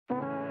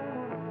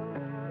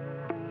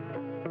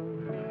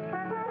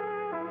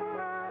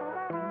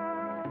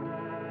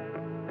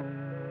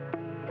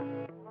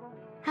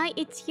Hi,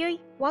 it's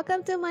Yui.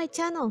 Welcome to my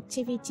channel,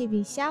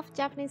 Chibi Chef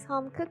Japanese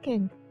Home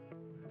Cooking.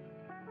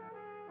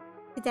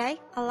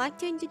 Today, I'd like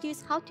to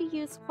introduce how to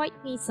use white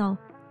miso,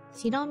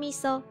 shiro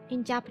miso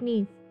in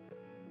Japanese.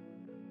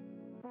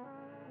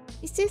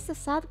 This is the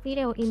third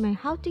video in my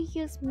how to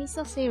use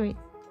miso series.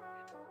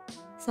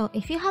 So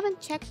if you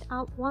haven't checked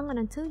out 1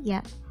 and 2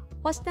 yet,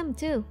 watch them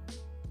too.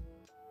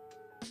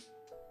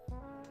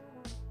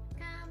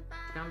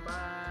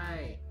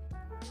 Kanpai!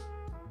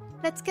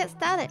 Let's get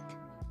started.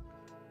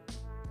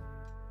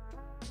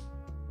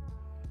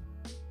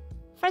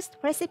 First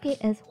recipe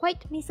is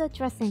white miso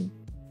dressing.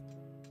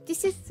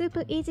 This is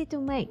super easy to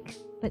make,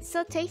 but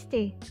so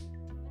tasty.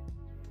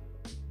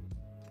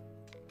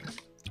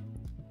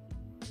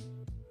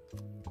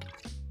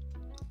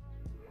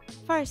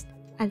 First,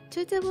 add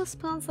 2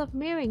 tablespoons of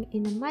mirin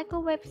in a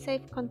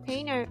microwave-safe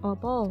container or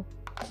bowl.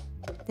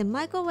 Then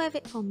microwave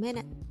it for a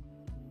minute.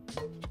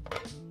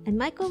 And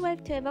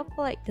microwave to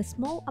evaporate the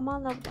small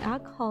amount of the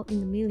alcohol in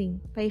the mirin,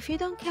 but if you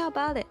don't care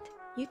about it,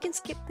 you can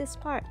skip this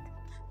part.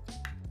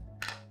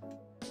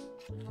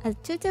 Add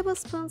 2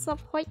 tablespoons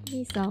of white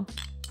miso,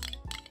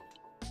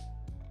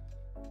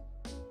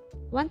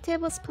 1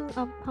 tablespoon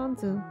of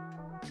ponzu,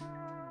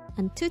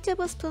 and 2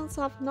 tablespoons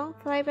of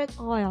non-flavored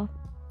oil.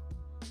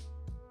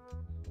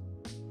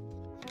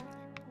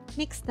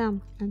 Mix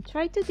them and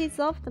try to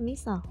dissolve the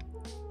miso.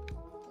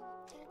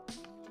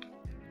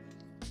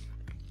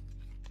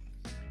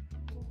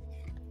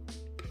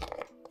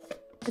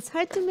 It's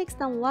hard to mix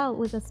them well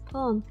with a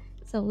spoon,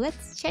 so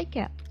let's shake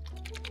it.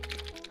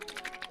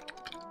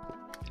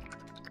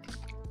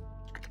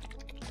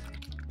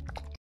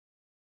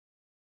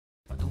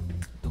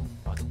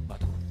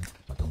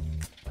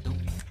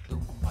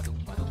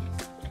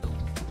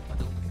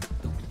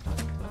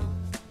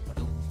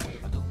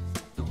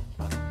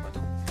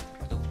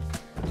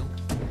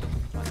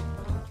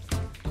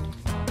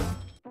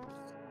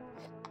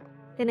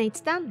 Then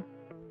it's done.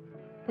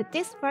 But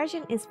this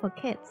version is for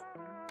kids.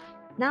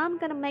 Now I'm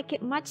gonna make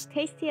it much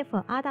tastier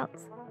for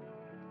adults.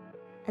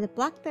 Add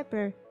black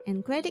pepper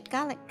and grated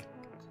garlic.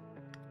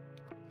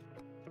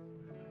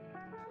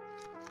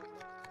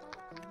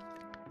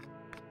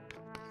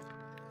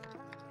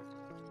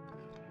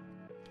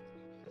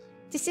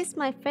 This is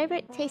my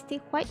favorite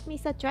tasty white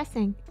miso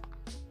dressing.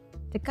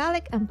 The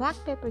garlic and black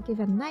pepper give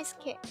a nice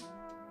kick.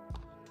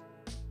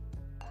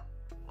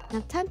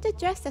 Now time to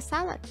dress the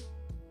salad.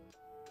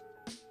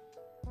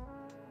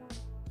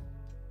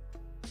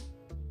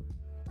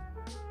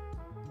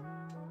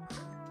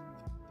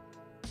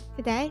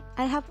 Today,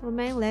 I have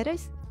romaine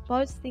lettuce,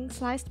 boiled thin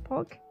sliced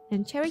pork,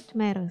 and cherry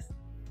tomatoes.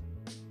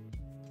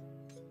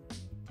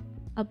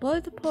 I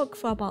boil the pork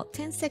for about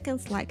 10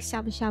 seconds like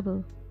shabu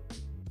shabu.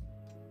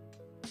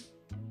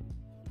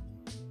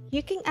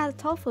 You can add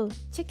tofu,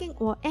 chicken,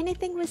 or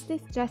anything with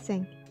this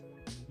dressing.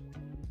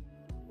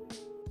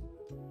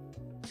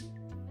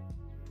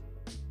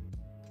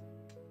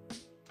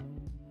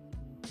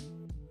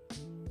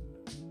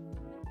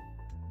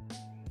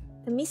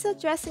 The miso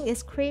dressing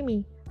is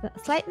creamy,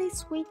 but slightly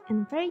sweet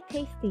and very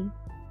tasty.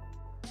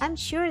 I'm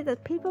sure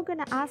that people are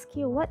gonna ask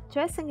you what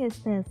dressing is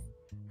this,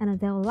 and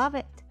they'll love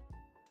it.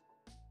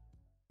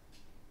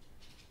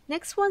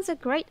 Next ones are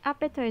great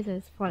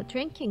appetizers for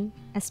drinking,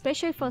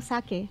 especially for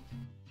sake.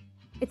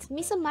 It's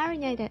miso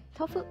marinated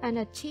tofu and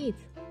a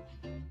cheese.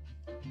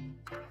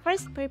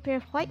 First, prepare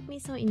white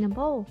miso in a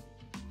bowl.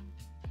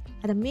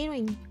 Add a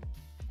mirin.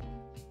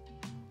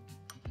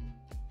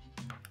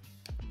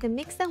 Then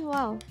mix them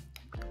well.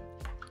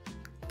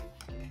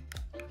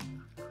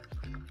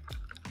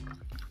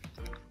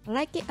 I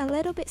like it a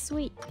little bit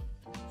sweet,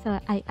 so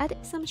I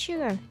added some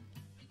sugar.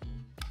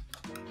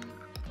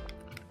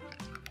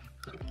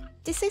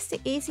 This is the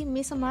easy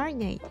miso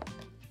marinade.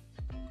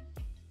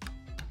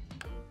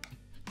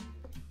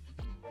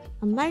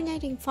 I'm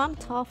marinating farm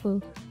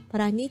tofu,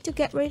 but I need to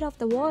get rid of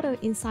the water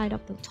inside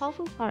of the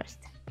tofu first.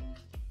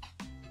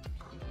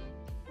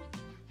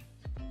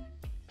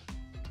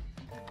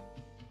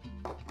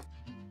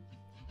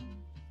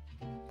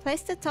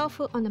 Place the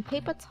tofu on a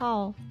paper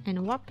towel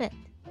and warp it.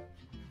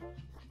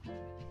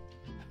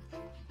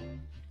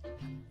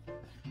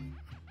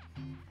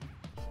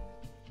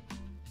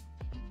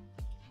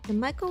 Then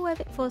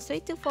microwave it for 3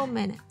 to 4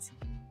 minutes.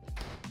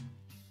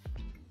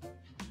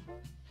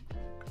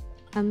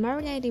 I'm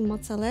marinating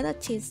mozzarella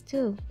cheese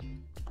too.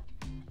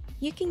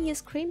 You can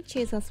use cream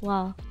cheese as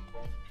well.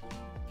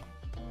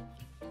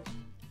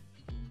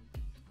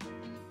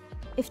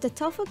 If the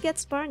tofu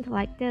gets burned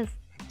like this,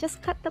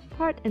 just cut the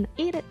part and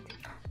eat it.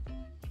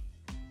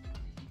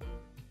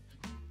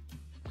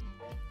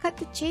 Cut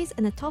the cheese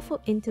and the tofu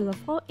into a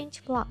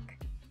 4-inch block.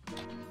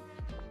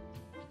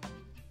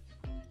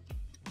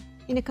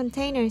 In a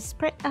container,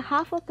 spread a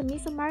half of the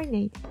miso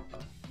marinade.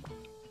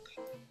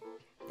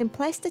 Then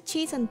place the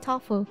cheese and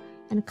tofu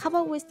and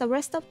cover with the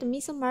rest of the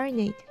miso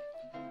marinade.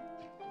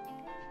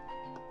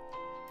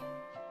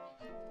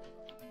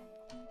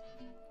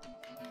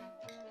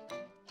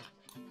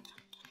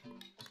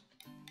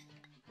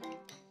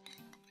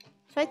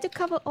 Try to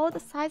cover all the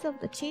sides of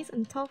the cheese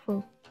and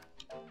tofu.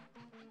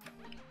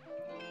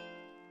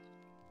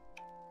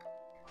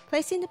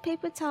 Placing the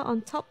paper towel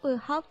on top will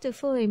help to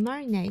fully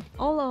marinate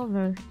all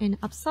over and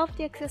absorb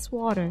the excess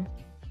water.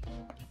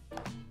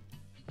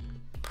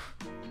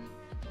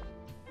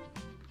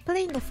 Put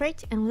it in the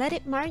fridge and let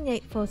it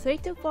marinate for 3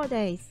 to 4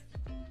 days.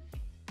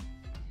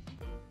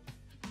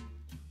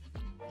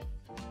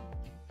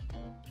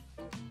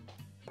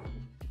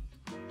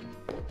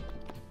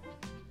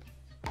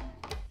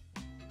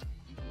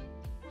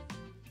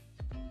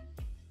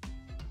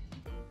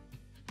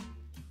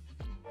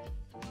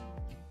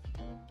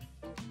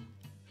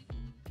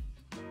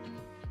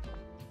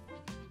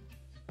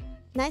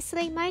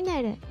 Nicely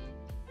marinated.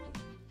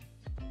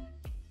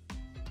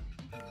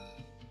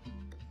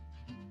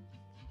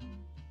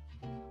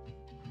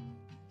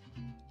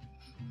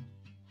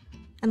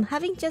 I'm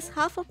having just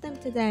half of them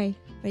today,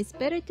 but it's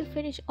better to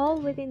finish all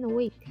within a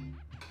week.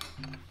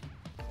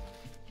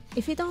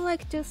 If you don't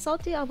like too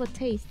salty of a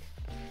taste,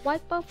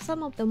 wipe off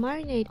some of the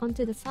marinade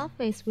onto the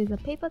surface with a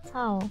paper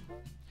towel.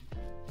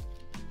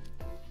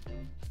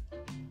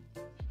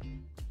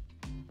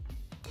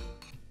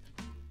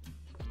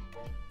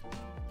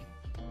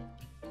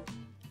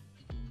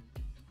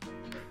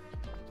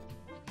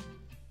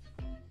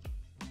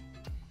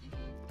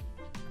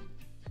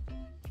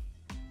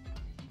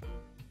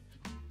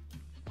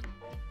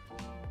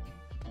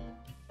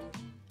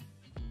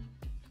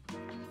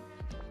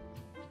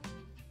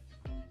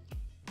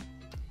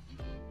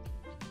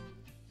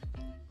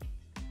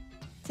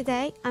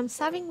 Today, I'm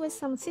serving with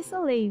some scissor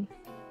leaf.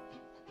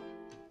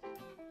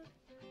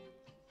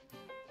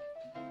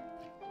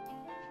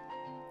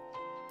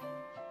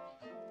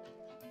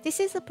 This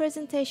is a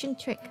presentation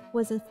trick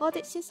with a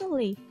folded scissor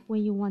leaf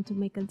when you want to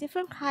make a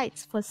different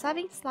heights for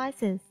serving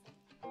slices.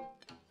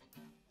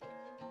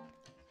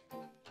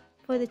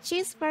 For the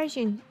cheese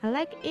version, I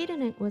like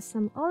eating it with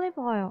some olive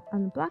oil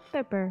and black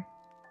pepper.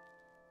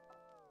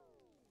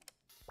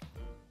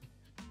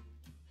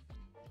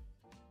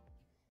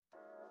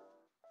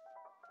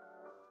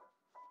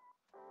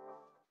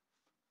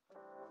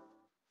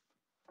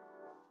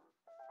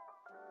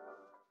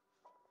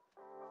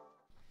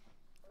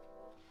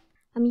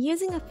 I'm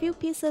using a few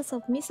pieces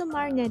of miso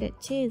marinated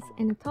cheese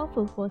and a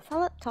tofu for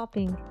salad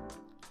topping.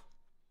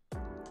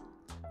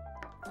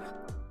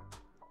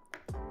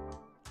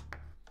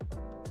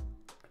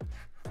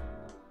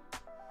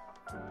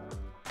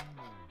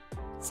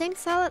 Same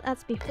salad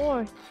as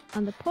before.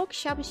 On the pork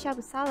shabu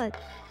shabu salad,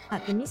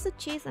 add the miso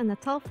cheese and the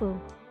tofu,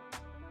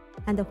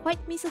 and the white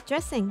miso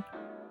dressing.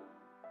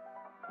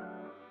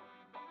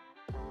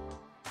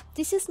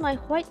 This is my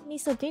white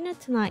miso dinner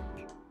tonight.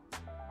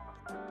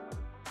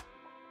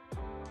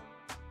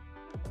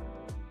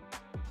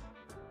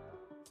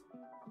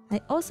 I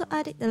also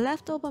added the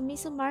leftover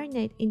miso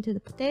marinade into the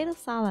potato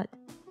salad.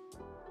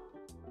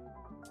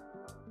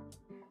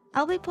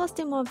 I'll be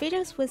posting more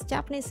videos with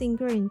Japanese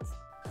ingredients,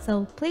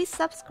 so please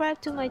subscribe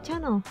to my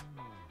channel.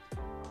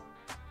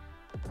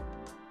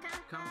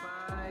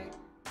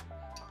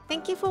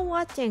 Thank you for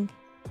watching.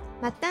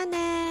 また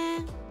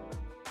ねー。